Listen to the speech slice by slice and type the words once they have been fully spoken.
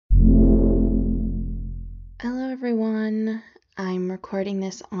Hello, everyone. I'm recording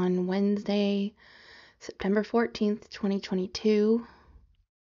this on Wednesday, September 14th, 2022.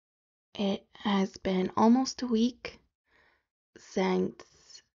 It has been almost a week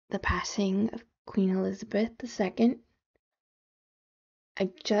since the passing of Queen Elizabeth II.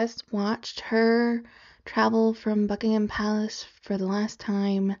 I just watched her travel from Buckingham Palace for the last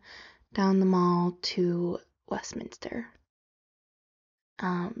time down the mall to Westminster.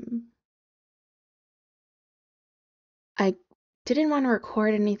 I didn't want to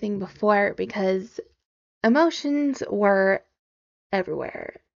record anything before because emotions were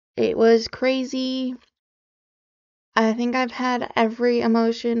everywhere. It was crazy. I think I've had every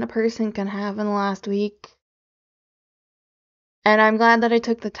emotion a person can have in the last week. And I'm glad that I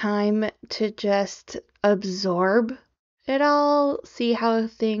took the time to just absorb it all, see how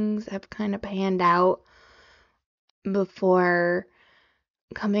things have kind of panned out before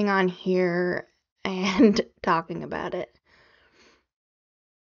coming on here and talking about it.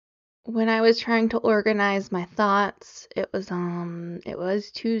 When I was trying to organize my thoughts, it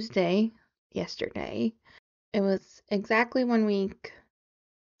was Tuesday, yesterday. It was exactly 1 week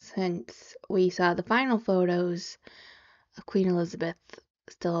since we saw the final photos of Queen Elizabeth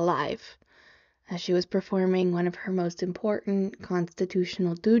still alive, as she was performing one of her most important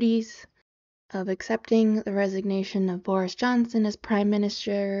constitutional duties of accepting the resignation of Boris Johnson as Prime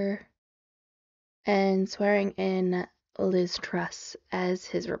Minister and swearing in Liz Truss as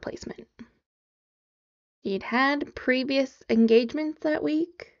his replacement. She'd had previous engagements that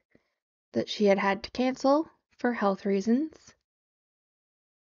week that she had to cancel for health reasons.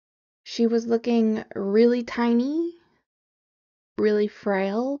 She was looking really tiny, really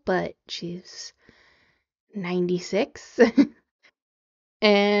frail, but she's 96.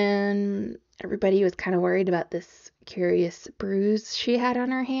 And everybody was kind of worried about this curious bruise she had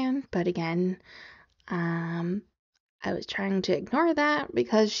on her hand. But again, I was trying to ignore that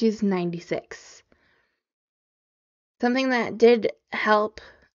because she's 96. Something that did help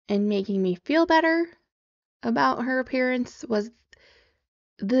in making me feel better about her appearance was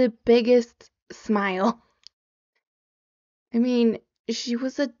the biggest smile. I mean, she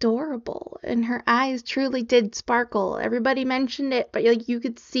was adorable and her eyes truly did sparkle. Everybody mentioned it, but you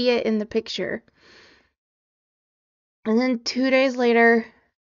could see it in the picture. And then 2 days later,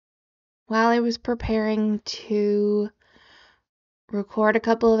 while I was preparing to record a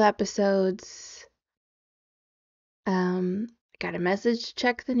couple of episodes, got a message to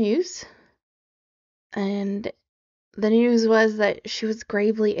check the news. And the news was that she was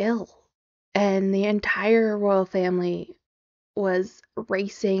gravely ill. And the entire royal family was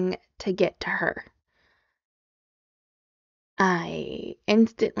racing to get to her. I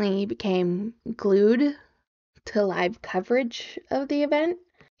instantly became glued to live coverage of the event.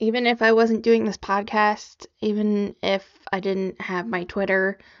 Even if I wasn't doing this podcast, even if I didn't have my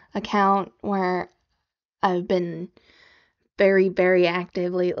Twitter account where I've been very, very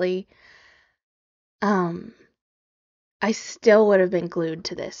active lately, I still would have been glued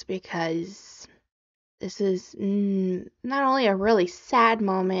to this because this is not only a really sad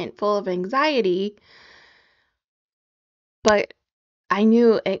moment full of anxiety, but I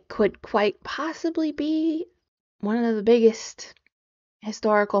knew it could quite possibly be one of the biggest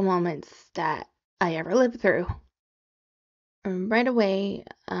historical moments that I ever lived through. Right away,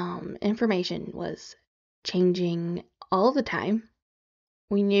 information was changing all the time.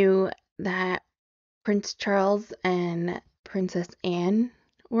 We knew that Prince Charles and Princess Anne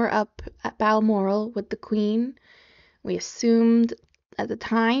were up at Balmoral with the Queen. We assumed at the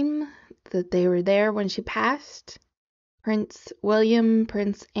time that they were there when she passed. Prince William,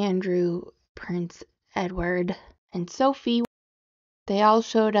 Prince Andrew, Prince Edward, and Sophie, they all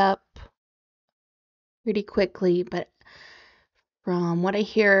showed up pretty quickly, but from what I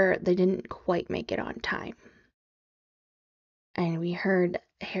hear, they didn't quite make it on time. And we heard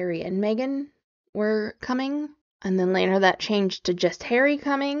Harry and Meghan were coming, and then later that changed to just Harry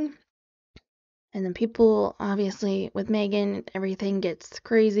coming. And then people, obviously, with Meghan, everything gets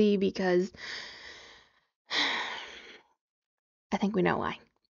crazy because I think we know why.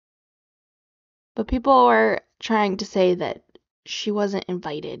 But people were trying to say that she wasn't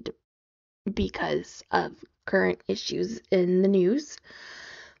invited because of current issues in the news.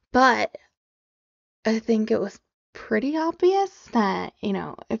 But I think it was pretty obvious that,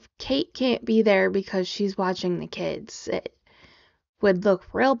 if Kate can't be there because she's watching the kids, it would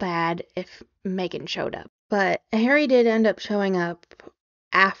look real bad if Meghan showed up. But Harry did end up showing up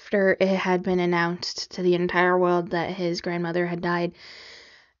after it had been announced to the entire world that his grandmother had died.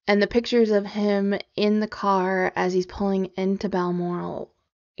 And the pictures of him in the car as he's pulling into Balmoral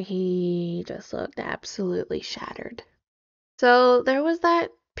he just looked absolutely shattered. So there was that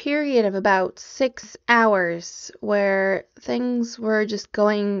period of about 6 hours where things were just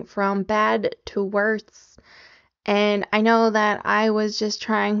going from bad to worse. And I know that I was just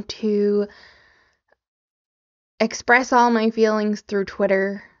trying to express all my feelings through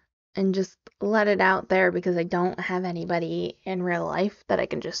Twitter and just let it out there because I don't have anybody in real life that I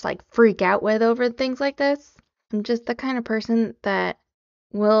can just like freak out with over things like this. I'm just the kind of person that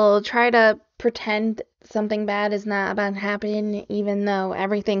will try to pretend something bad is not about to happen, even though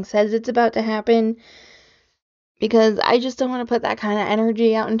everything says it's about to happen, because I just don't want to put that kind of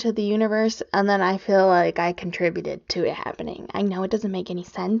energy out into the universe and then I feel like I contributed to it happening. I know it doesn't make any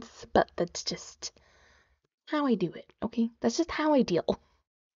sense, but that's just how I do it, okay? That's just how I deal.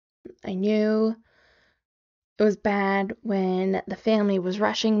 I knew it was bad when the family was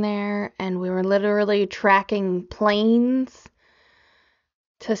rushing there and we were literally tracking planes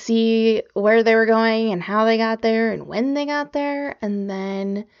to see where they were going and how they got there and when they got there. And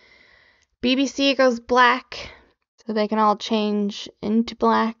then BBC goes black so they can all change into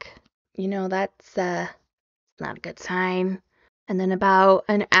black. You know, that's not a good sign. And then about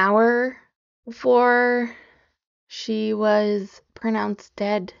an hour before she was pronounced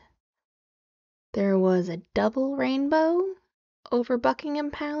dead, there was a double rainbow over Buckingham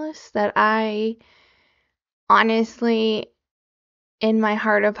Palace that I honestly, in my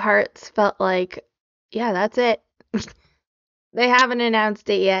heart of hearts, felt like, yeah, that's it. They haven't announced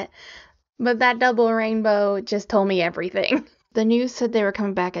it yet, but that double rainbow just told me everything. The news said they were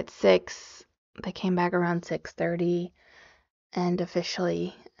coming back at 6. They came back around 6:30 and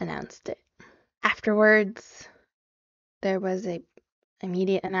officially announced it. Afterwards, there was a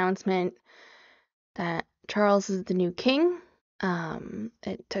immediate announcement that Charles is the new king.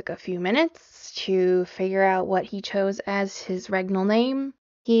 It took a few minutes to figure out what he chose as his regnal name.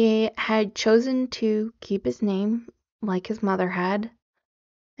 He had chosen to keep his name like his mother had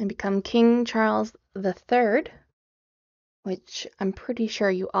and become King Charles III, which I'm pretty sure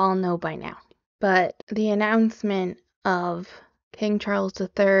you all know by now. But the announcement of King Charles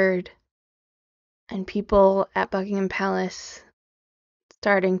III and people at Buckingham Palace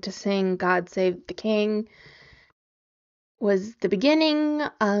starting to sing God Save the King was the beginning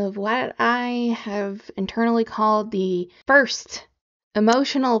of what I have internally called the first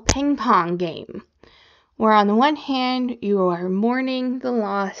emotional ping pong game, where on the one hand you are mourning the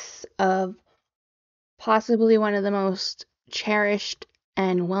loss of possibly one of the most cherished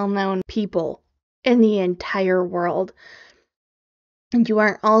and well-known people in the entire world, and you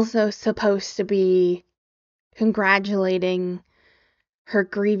are also supposed to be congratulating her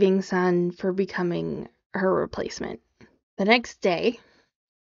grieving son for becoming her replacement. The next day,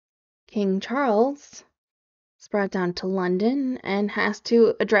 King Charles is brought down to London and has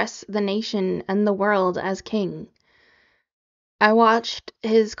to address the nation and the world as king. I watched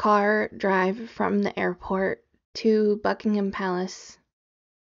his car drive from the airport to Buckingham Palace.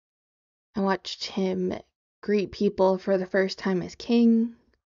 I watched him greet people for the first time as king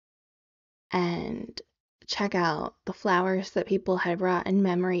and check out the flowers that people had brought in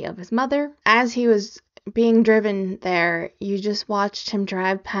memory of his mother. As he was being driven there, you just watched him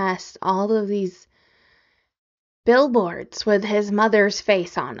drive past all of these billboards with his mother's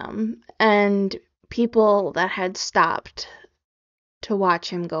face on them and people that had stopped to watch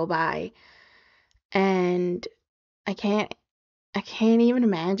him go by. And I can't even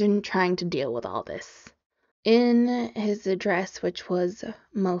imagine trying to deal with all this. In his address, which was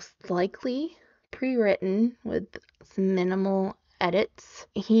most likely pre-written with some minimal edits,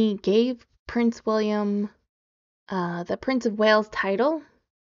 he gave Prince William the Prince of Wales title,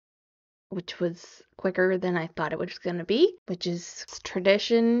 which was quicker than I thought it was going to be, which is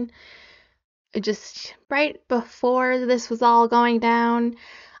tradition. Just right before this was all going down,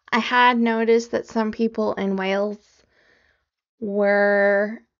 I had noticed that some people in Wales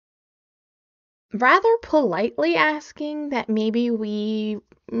were rather politely asking that maybe we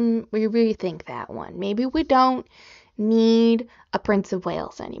rethink that one. Maybe we don't need a Prince of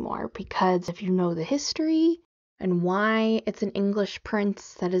Wales anymore, because if you know the history and why it's an English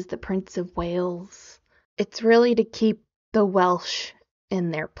prince that is the Prince of Wales, it's really to keep the Welsh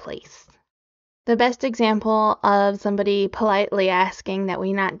in their place. The best example of somebody politely asking that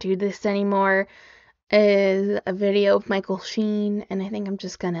we not do this anymore is a video of Michael Sheen, and I think I'm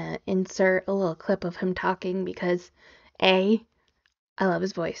just gonna insert a little clip of him talking because A, I love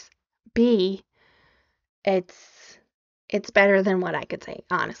his voice. B, it's better than what I could say,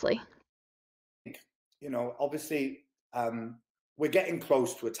 honestly. Obviously, we're getting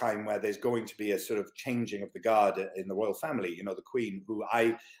close to a time where there's going to be a sort of changing of the guard in the royal family. You know, the Queen, who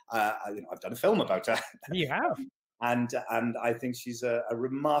I've done a film about her. You have. And I think she's a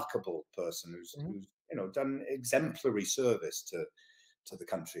remarkable person who's done exemplary service to the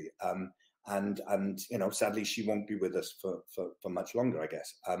country. And sadly she won't be with us for much longer, I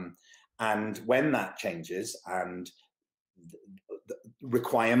guess. And when that changes, and the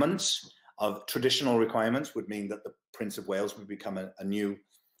requirements of traditional requirements would mean that the Prince of Wales would become a new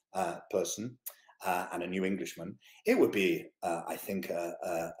person and a new Englishman, it would be, I think,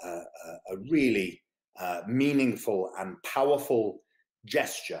 a really meaningful and powerful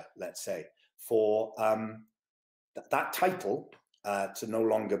gesture, let's say, for that title to no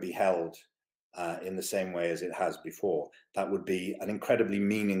longer be held in the same way as it has before. That would be an incredibly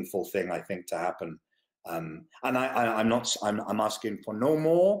meaningful thing, I think, to happen. And I'm asking for no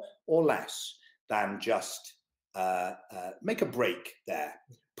more or less than just make a break there.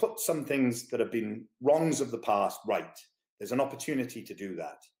 Put some things that have been wrongs of the past right. There's an opportunity to do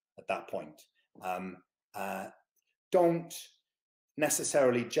that at that point. Don't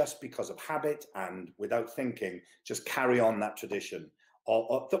necessarily, just because of habit and without thinking, just carry on that tradition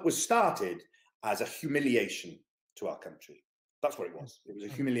that was started as a humiliation to our country. That's what it was. It was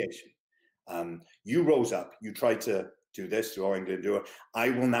a humiliation. You rose up, you tried to do this, to England, do it. I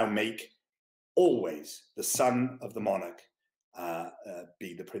will now make always the son of the monarch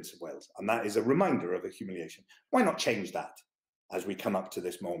be the Prince of Wales. And that is a reminder of a humiliation. Why not change that as we come up to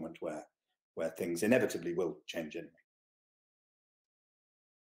this moment where things inevitably will change anyway?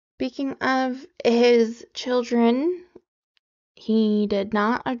 Speaking of his children, he did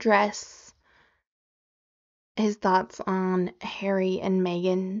not address his thoughts on Harry and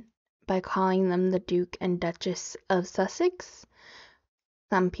Meghan by calling them the Duke and Duchess of Sussex.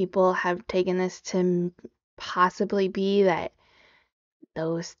 Some people have taken this to possibly be that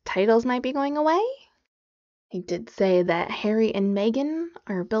those titles might be going away. He did say that Harry and Meghan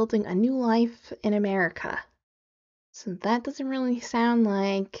are building a new life in America. So that doesn't really sound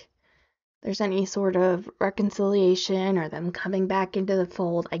like there's any sort of reconciliation or them coming back into the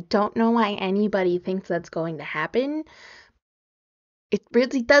fold. I don't know why anybody thinks that's going to happen. It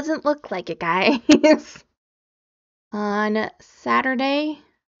really doesn't look like it, guys. On Saturday,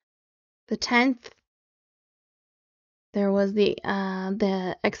 the 10th, there was the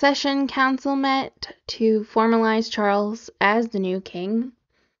accession council met to formalize Charles as the new king.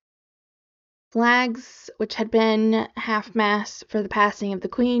 Flags, which had been half-mast for the passing of the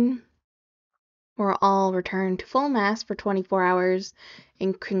Queen, were all returned to full mast for 24 hours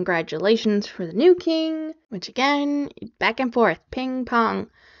in congratulations for the new king, which again, back and forth, ping pong.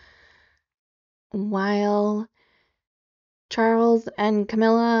 While Charles and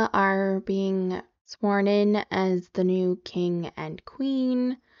Camilla are being sworn in as the new king and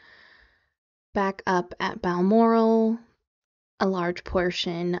queen, back up at Balmoral, a large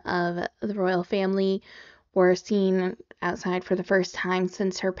portion of the royal family were seen outside for the first time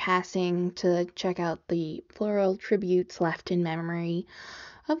since her passing to check out the floral tributes left in memory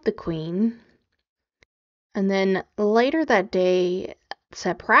of the Queen. And then later that day,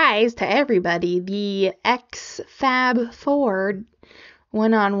 surprise to everybody, the ex-Fab Four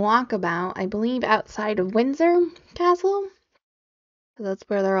went on walkabout, I believe outside of Windsor Castle. That's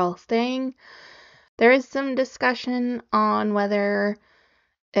where they're all staying. There is some discussion on whether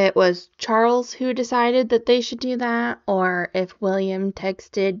it was Charles who decided that they should do that, or if William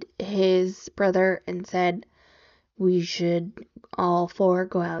texted his brother and said, we should all four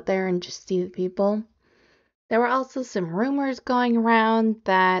go out there and just see the people. There were also some rumors going around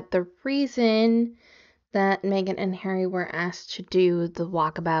that the reason that Meghan and Harry were asked to do the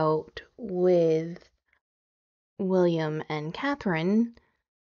walkabout with William and Catherine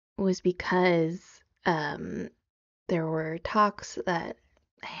was because there were talks that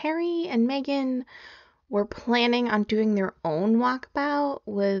Harry and Meghan were planning on doing their own walkabout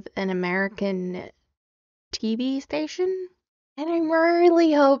with an American TV station. And I'm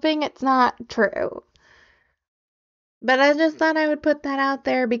really hoping it's not true. But I just thought I would put that out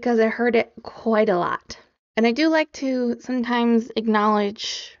there because I heard it quite a lot. And I do like to sometimes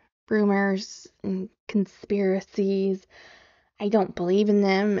acknowledge rumors and conspiracies. I don't believe in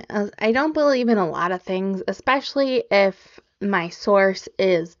them. I don't believe in a lot of things, especially if my source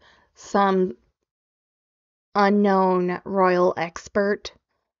is some unknown royal expert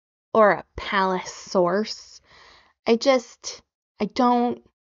or a palace source. I don't,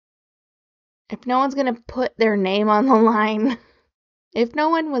 if no one's gonna put their name on the line, if no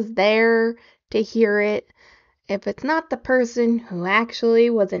one was there to hear it, if it's not the person who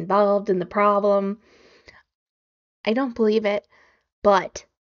actually was involved in the problem, I don't believe it. But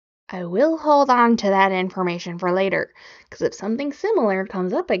I will hold on to that information for later, because if something similar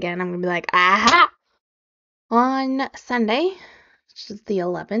comes up again, I'm going to be like, aha! On Sunday, which is the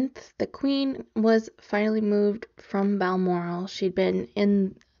 11th, the Queen was finally moved from Balmoral. She'd been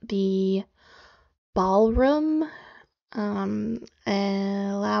in the ballroom, allowing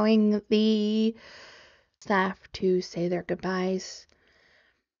the staff to say their goodbyes.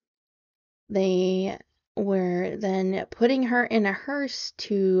 They were then putting her in a hearse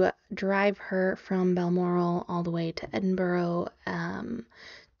to drive her from Balmoral all the way to Edinburgh,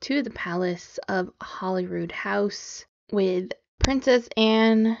 to the palace of Holyrood House, with Princess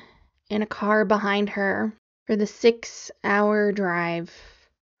Anne in a car behind her for the 6-hour drive.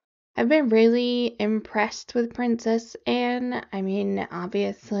 I've been really impressed with Princess Anne. I mean,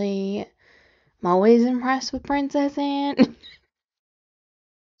 obviously, I'm always impressed with Princess Anne.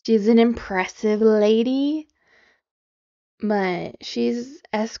 She's an impressive lady, but she's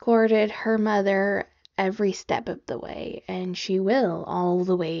escorted her mother every step of the way, and she will all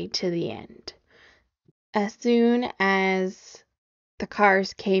the way to the end. As soon as the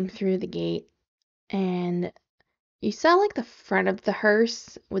cars came through the gate and you saw like the front of the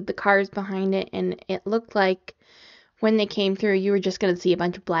hearse with the cars behind it, and it looked like when they came through you were just going to see a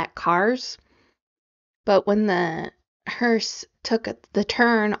bunch of black cars. But when the hearse took the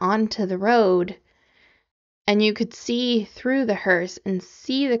turn onto the road and you could see through the hearse and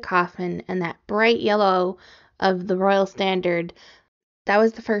see the coffin and that bright yellow of the royal standard, that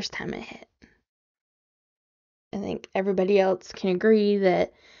was the first time it hit. I think everybody else can agree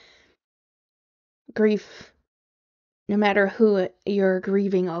that grief, no matter who you're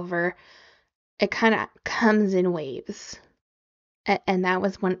grieving over, it kind of comes in waves. And that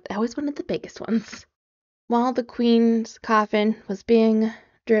was one of the biggest ones. While the Queen's coffin was being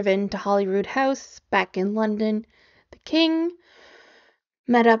driven to Holyrood House back in London, the King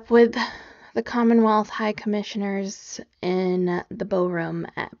met up with the Commonwealth High Commissioners in the ballroom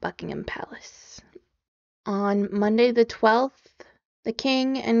at Buckingham Palace. On Monday the 12th, the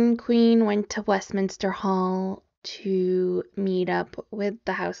King and Queen went to Westminster Hall to meet up with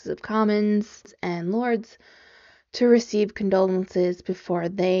the Houses of Commons and Lords to receive condolences before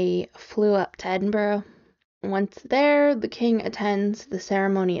they flew up to Edinburgh. Once there, the King attends the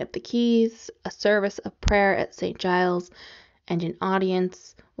ceremony of the keys, a service of prayer at St. Giles, and an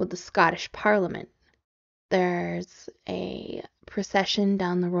audience with the Scottish Parliament. There's a procession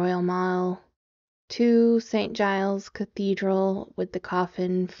down the Royal Mile to St. Giles Cathedral with the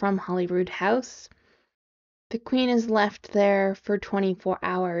coffin from Holyrood House. The Queen is left there for 24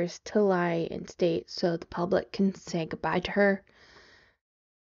 hours to lie in state so the public can say goodbye to her.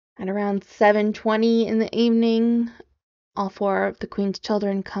 At around 7:20 in the evening, all 4 of the Queen's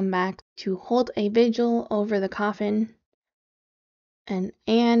children come back to hold a vigil over the coffin. And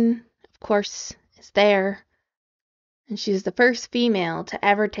Anne, of course, is there. And she's the first female to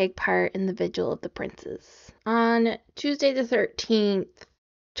ever take part in the vigil of the princes. On Tuesday the 13th,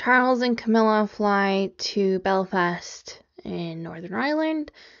 Charles and Camilla fly to Belfast in Northern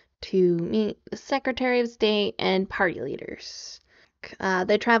Ireland to meet the Secretary of State and party leaders.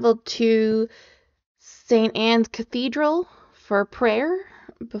 They traveled to St. Anne's Cathedral for prayer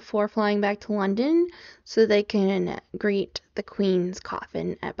before flying back to London so they can greet the Queen's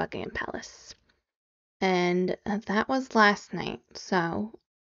coffin at Buckingham Palace. And that was last night. So,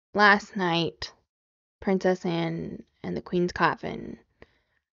 last night, Princess Anne and the Queen's coffin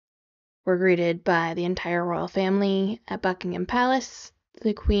were greeted by the entire royal family at Buckingham Palace.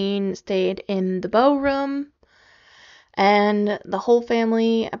 The Queen stayed in the ballroom, and the whole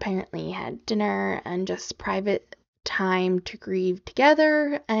family apparently had dinner and just private time to grieve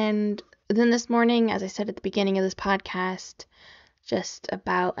together. And then this morning, as I said at the beginning of this podcast, just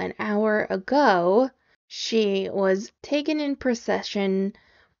about an hour ago, she was taken in procession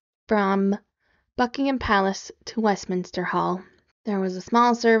from Buckingham Palace to Westminster Hall. There was a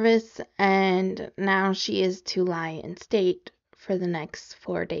small service, and now she is to lie in state for the next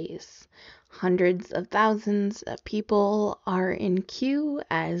 4 days. Hundreds of thousands of people are in queue,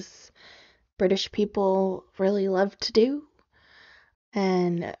 as British people really love to do,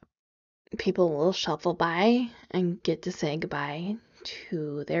 and people will shuffle by and get to say goodbye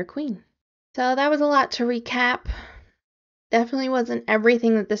to their queen. So that was a lot to recap. Definitely wasn't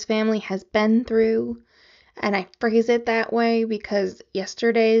everything that this family has been through. And I phrase it that way because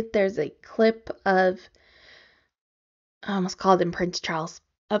yesterday there's a clip of, I almost called him Prince Charles,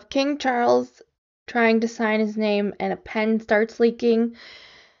 of King Charles trying to sign his name and a pen starts leaking.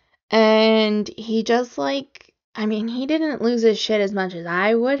 And he just he didn't lose his shit as much as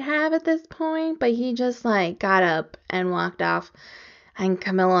I would have at this point, but he just got up and walked off. And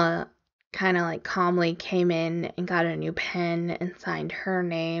Camilla kind of like calmly came in and got a new pen and signed her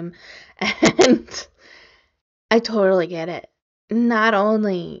name. And I totally get it. Not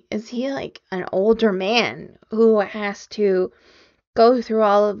only is he like an older man who has to go through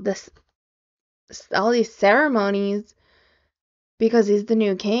all these ceremonies because he's the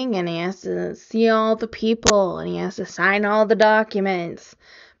new king and he has to see all the people and he has to sign all the documents,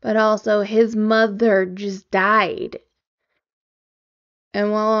 but also his mother just died.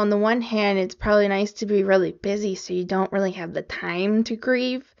 And while on the one hand, it's probably nice to be really busy so you don't really have the time to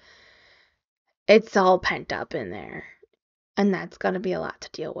grieve, it's all pent up in there. And that's going to be a lot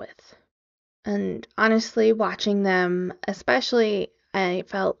to deal with. And honestly, watching them, especially, I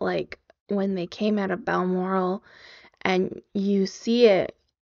felt like when they came out of Balmoral and you see it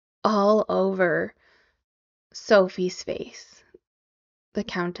all over Sophie's face, the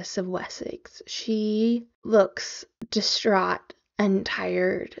Countess of Wessex. She looks distraught and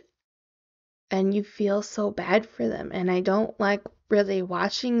tired, and you feel so bad for them. And I don't like really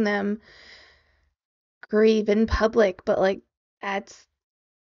watching them grieve in public, but like that's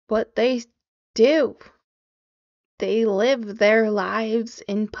what they do. They live their lives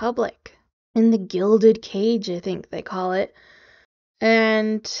in public. In the gilded cage, I think they call it.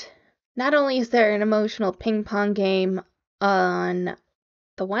 And not only is there an emotional ping pong game on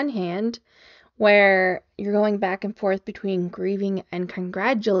the one hand, where you're going back and forth between grieving and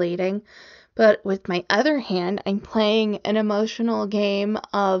congratulating, but with my other hand, I'm playing an emotional game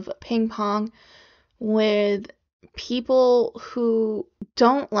of ping pong with people who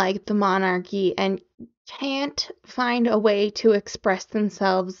don't like the monarchy and can't find a way to express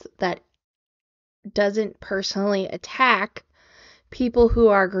themselves that doesn't personally attack people who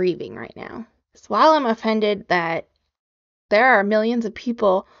are grieving right now. So while I'm offended that there are millions of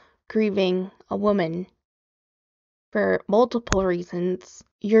people grieving a woman for multiple reasons,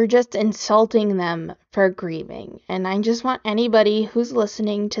 you're just insulting them for grieving. And I just want anybody who's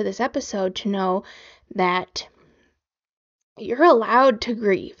listening to this episode to know that you're allowed to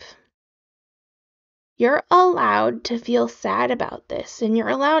grieve. You're allowed to feel sad about this, and you're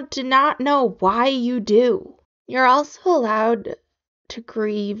allowed to not know why you do. You're also allowed to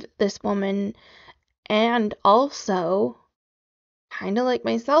grieve this woman and also, kind of like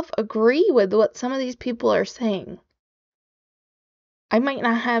myself, agree with what some of these people are saying. I might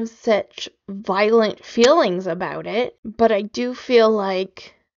not have such violent feelings about it, but I do feel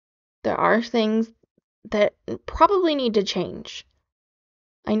like there are things that probably need to change.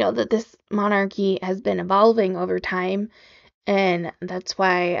 I know that this monarchy has been evolving over time, and that's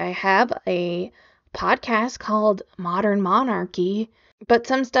why I have a podcast called Modern Monarchy, but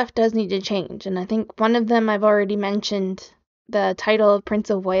some stuff does need to change, and I think one of them I've already mentioned, the title of Prince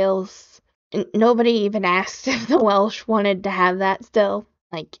of Wales. Nobody even asked if the Welsh wanted to have that still.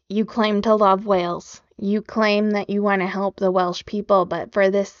 Like, you claim to love Wales. You claim that you want to help the Welsh people, but for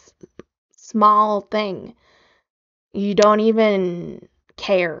this small thing, you don't even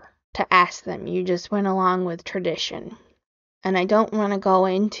care to ask them. You just went along with tradition. And I don't want to go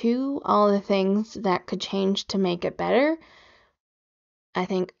into all the things that could change to make it better. I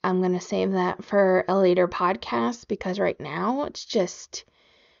think I'm going to save that for a later podcast because right now it's just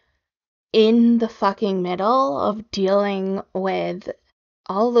in the fucking middle of dealing with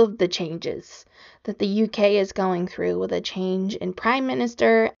all of the changes that the UK is going through with a change in prime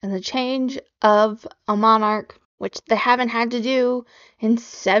minister and the change of a monarch, which they haven't had to do in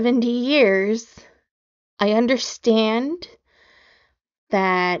 70 years. I understand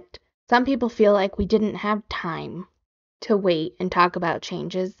that some people feel like we didn't have time to wait and talk about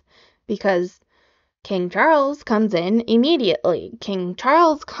changes because King Charles comes in immediately. King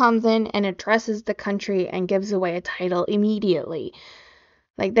Charles comes in and addresses the country and gives away a title immediately.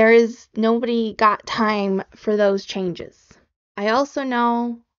 Like, nobody got time for those changes. I also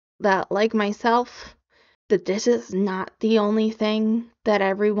know that, like myself, that this is not the only thing that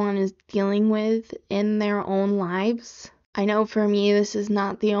everyone is dealing with in their own lives. I know for me, this is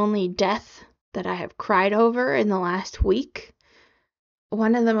not the only death that I have cried over in the last week.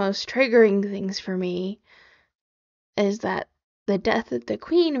 One of the most triggering things for me is that the death of the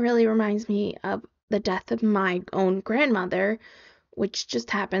Queen really reminds me of the death of my own grandmother, which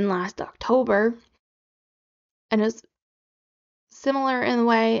just happened last October. And it was similar in the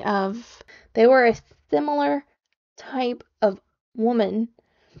way of they were a similar type of woman.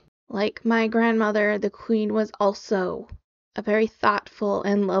 Like my grandmother, the Queen was also a very thoughtful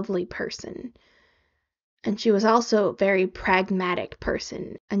and lovely person. And she was also a very pragmatic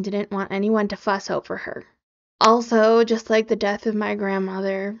person and didn't want anyone to fuss over her. Also, just like the death of my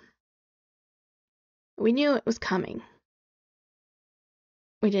grandmother, we knew it was coming.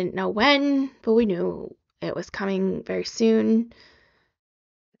 We didn't know when, but we knew it was coming very soon,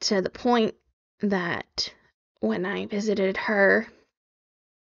 to the point that when I visited her,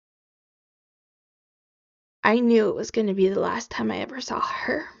 I knew it was going to be the last time I ever saw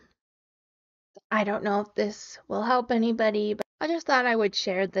her. I don't know if this will help anybody, but I just thought I would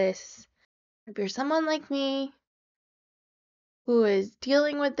share this. If you're someone like me who is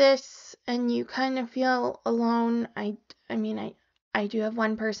dealing with this and you kind of feel alone, I do have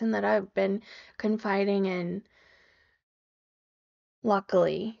one person that I've been confiding in,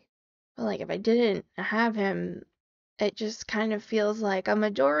 luckily. But like, if I didn't have him, it just kind of feels like a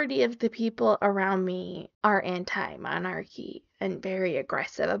majority of the people around me are anti-monarchy and very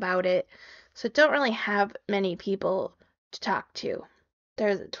aggressive about it. So don't really have many people to talk to.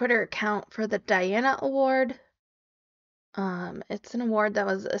 There's a Twitter account for the Diana Award. It's an award that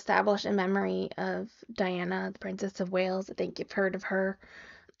was established in memory of Diana, the Princess of Wales. I think you've heard of her.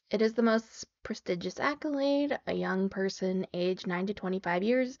 It is the most prestigious accolade a young person aged 9 to 25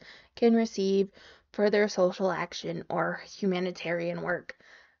 years can receive for their social action or humanitarian work.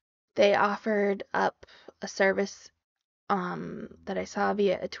 They offered up a service that I saw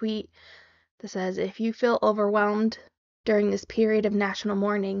via a tweet that says, if you feel overwhelmed during this period of national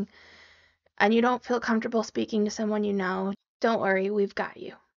mourning and you don't feel comfortable speaking to someone you know, don't worry, we've got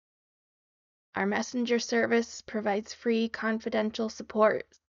you. Our messenger service provides free confidential support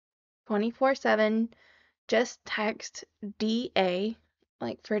 24/7. Just text DA,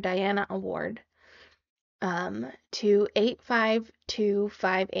 like for Diana Award, to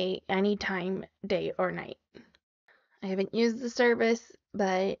 85258 anytime, day or night. I haven't used the service,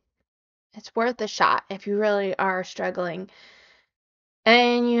 but it's worth a shot if you really are struggling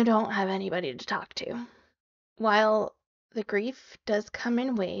and you don't have anybody to talk to. While the grief does come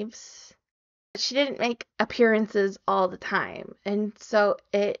in waves, she didn't make appearances all the time, and so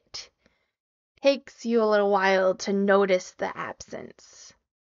it takes you a little while to notice the absence.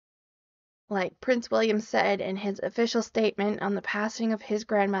 Like Prince William said in his official statement on the passing of his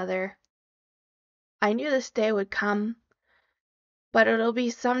grandmother, I knew this day would come, but it'll be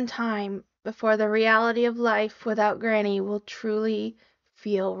some time before the reality of life without Granny will truly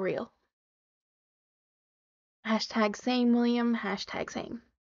feel real. Hashtag same, William, hashtag same.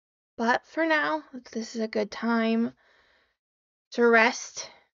 But for now, this is a good time to rest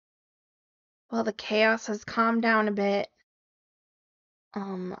while the chaos has calmed down a bit.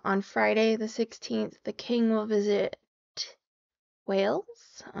 On Friday the 16th, the King will visit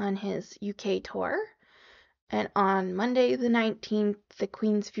Wales on his UK tour. And on Monday the 19th, the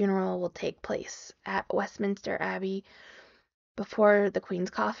Queen's funeral will take place at Westminster Abbey before the Queen's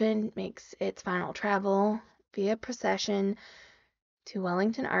coffin makes its final travel via procession to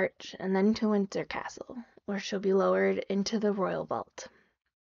Wellington Arch and then to Windsor Castle, where she'll be lowered into the royal vault.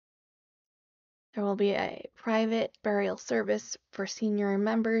 There will be a private burial service for senior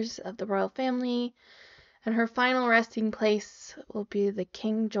members of the royal family, and her final resting place will be the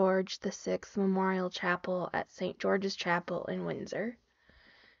King George VI Memorial Chapel at St. George's Chapel in Windsor,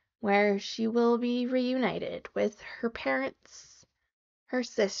 where she will be reunited with her parents, her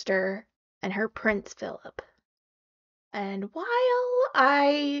sister, and her Prince Philip. And while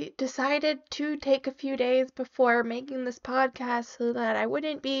I decided to take a few days before making this podcast so that I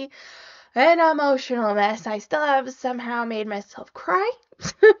wouldn't be an emotional mess, I still have somehow made myself cry.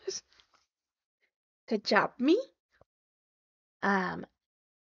 Good job, me.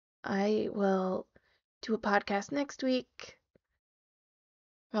 I will do a podcast next week,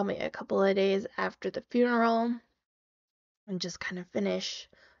 probably a couple of days after the funeral, and just kind of finish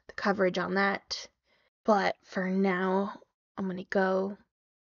the coverage on that. But for now, I'm going to go.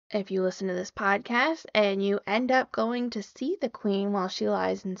 If you listen to this podcast and you end up going to see the Queen while she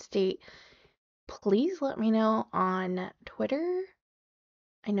lies in state, please let me know on Twitter.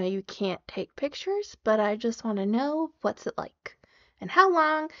 I know you can't take pictures, but I just want to know, what's it like? And how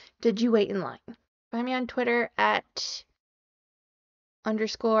long did you wait in line? Find me on Twitter at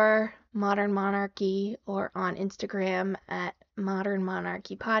 _Modern Monarchy or on Instagram at Modern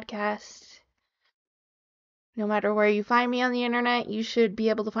Monarchy Podcast. No matter where you find me on the internet, you should be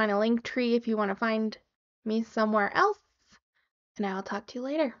able to find a link tree if you want to find me somewhere else. And I'll talk to you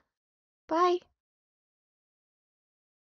later. Bye.